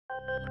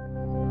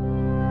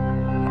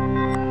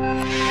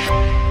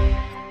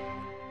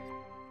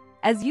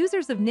As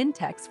users of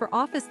Nintex for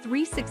Office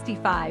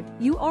 365,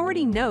 you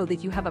already know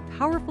that you have a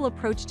powerful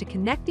approach to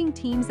connecting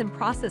teams and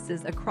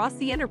processes across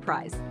the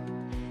enterprise.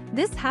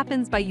 This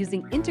happens by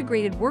using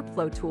integrated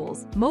workflow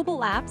tools, mobile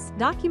apps,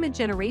 document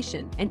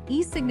generation, and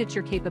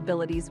e-signature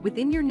capabilities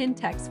within your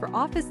Nintex for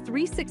Office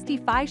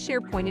 365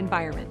 SharePoint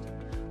environment.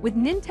 With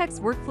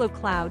Nintex Workflow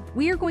Cloud,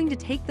 we are going to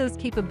take those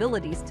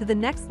capabilities to the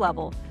next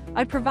level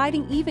by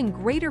providing even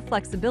greater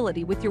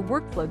flexibility with your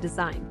workflow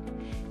design.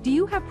 Do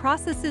you have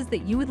processes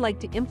that you would like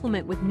to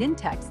implement with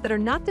Nintex that are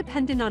not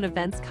dependent on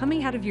events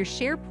coming out of your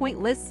SharePoint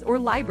lists or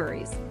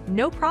libraries?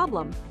 No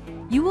problem.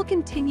 You will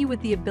continue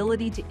with the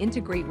ability to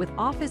integrate with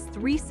Office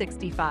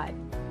 365.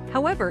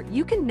 However,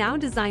 you can now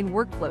design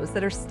workflows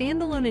that are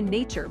standalone in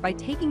nature by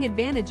taking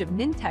advantage of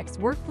Nintex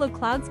Workflow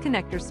Cloud's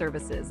connector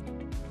services.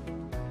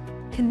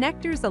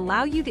 Connectors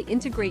allow you to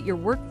integrate your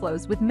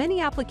workflows with many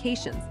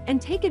applications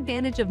and take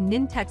advantage of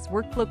Nintex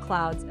Workflow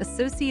Cloud's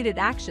associated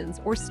actions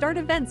or start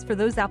events for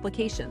those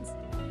applications.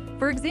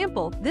 For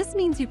example, this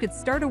means you could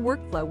start a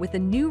workflow with a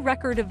new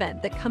record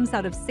event that comes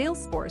out of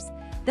Salesforce,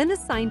 then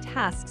assign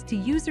tasks to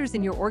users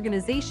in your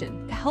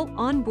organization to help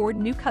onboard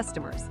new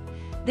customers.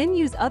 Then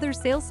use other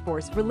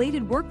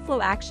Salesforce-related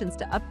workflow actions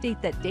to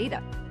update that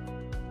data.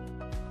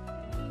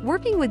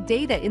 Working with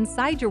data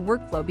inside your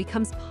workflow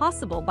becomes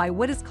possible by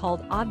what is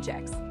called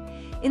objects.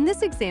 In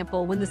this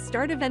example, when the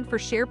start event for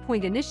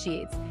SharePoint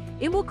initiates,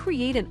 it will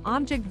create an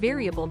object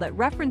variable that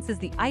references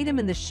the item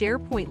in the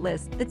SharePoint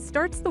list that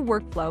starts the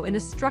workflow in a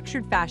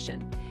structured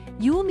fashion.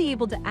 You will be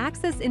able to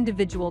access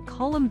individual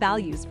column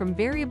values from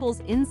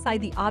variables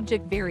inside the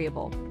object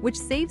variable, which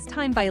saves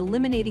time by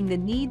eliminating the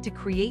need to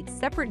create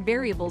separate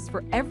variables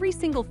for every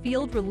single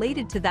field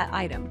related to that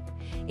item.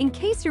 In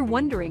case you're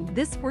wondering,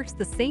 this works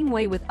the same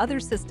way with other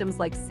systems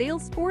like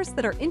Salesforce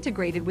that are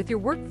integrated with your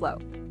workflow.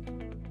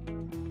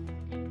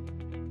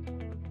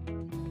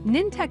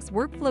 Nintex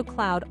Workflow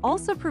Cloud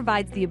also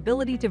provides the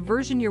ability to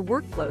version your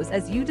workflows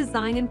as you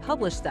design and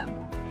publish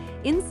them.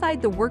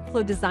 Inside the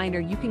Workflow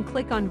Designer, you can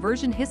click on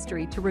Version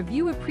History to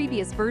review a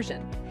previous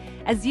version.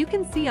 As you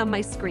can see on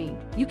my screen,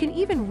 you can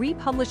even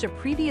republish a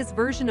previous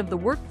version of the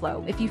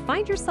workflow if you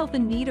find yourself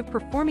in need of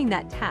performing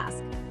that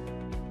task.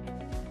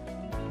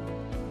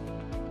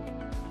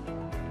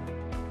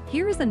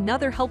 Here is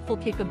another helpful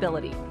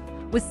capability.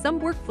 With some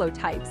workflow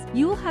types,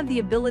 you will have the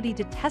ability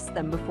to test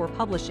them before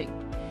publishing.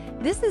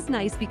 This is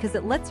nice because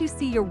it lets you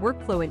see your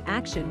workflow in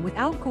action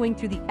without going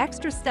through the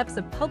extra steps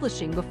of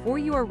publishing before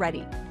you are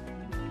ready.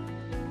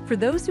 For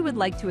those who would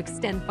like to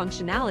extend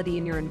functionality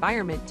in your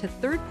environment to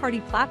third-party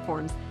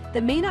platforms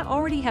that may not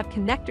already have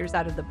connectors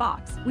out of the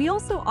box, we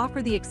also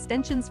offer the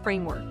Extensions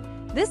Framework.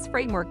 This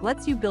framework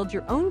lets you build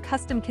your own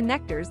custom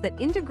connectors that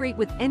integrate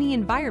with any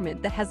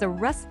environment that has a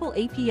RESTful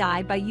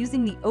API by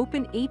using the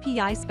Open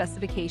API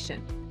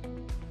specification.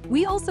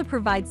 We also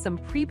provide some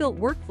pre-built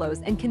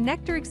workflows and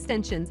connector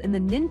extensions in the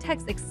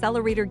Nintex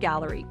Accelerator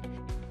Gallery.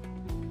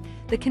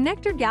 The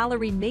connector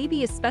gallery may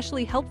be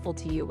especially helpful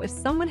to you if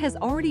someone has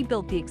already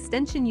built the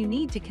extension you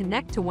need to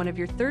connect to one of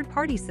your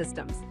third-party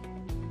systems.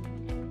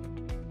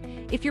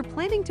 If you're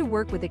planning to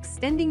work with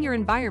extending your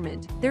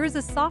environment, there is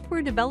a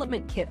software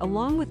development kit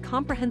along with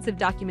comprehensive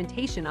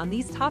documentation on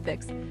these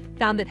topics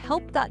found at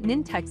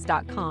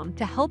help.nintex.com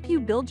to help you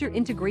build your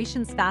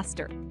integrations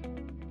faster.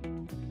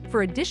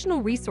 For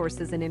additional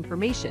resources and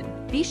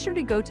information, be sure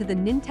to go to the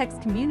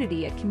Nintex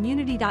community at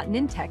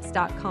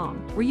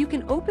community.nintex.com, where you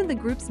can open the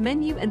group's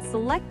menu and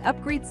select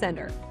Upgrade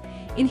Center.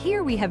 In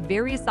here, we have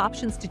various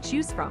options to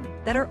choose from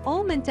that are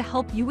all meant to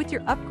help you with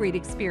your upgrade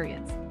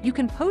experience. You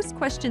can post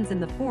questions in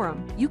the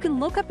forum. You can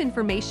look up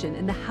information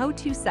in the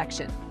How-To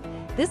section.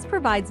 This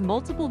provides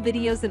multiple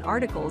videos and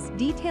articles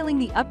detailing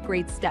the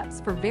upgrade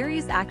steps for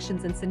various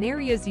actions and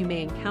scenarios you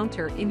may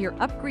encounter in your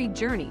upgrade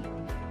journey.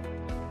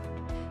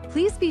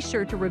 Please be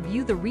sure to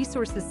review the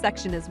resources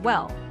section as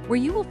well, where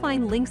you will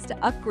find links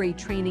to upgrade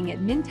training at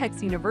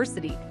Nintex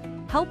University,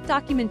 help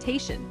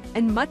documentation,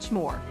 and much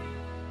more.